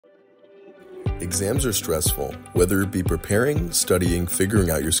Exams are stressful, whether it be preparing, studying,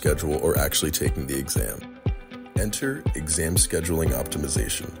 figuring out your schedule, or actually taking the exam. Enter Exam Scheduling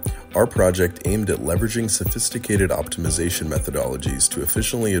Optimization, our project aimed at leveraging sophisticated optimization methodologies to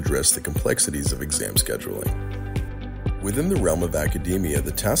efficiently address the complexities of exam scheduling. Within the realm of academia,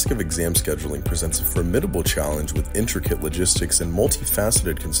 the task of exam scheduling presents a formidable challenge with intricate logistics and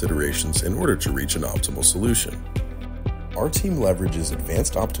multifaceted considerations in order to reach an optimal solution. Our team leverages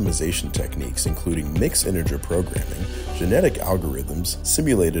advanced optimization techniques including mixed integer programming, genetic algorithms,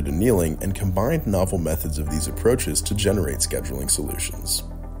 simulated annealing, and combined novel methods of these approaches to generate scheduling solutions.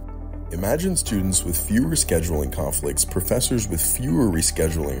 Imagine students with fewer scheduling conflicts, professors with fewer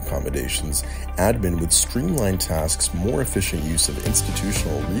rescheduling accommodations, admin with streamlined tasks, more efficient use of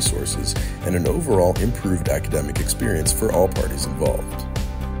institutional resources, and an overall improved academic experience for all parties involved.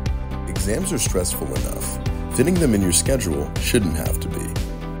 Exams are stressful enough. Fitting them in your schedule shouldn't have to be.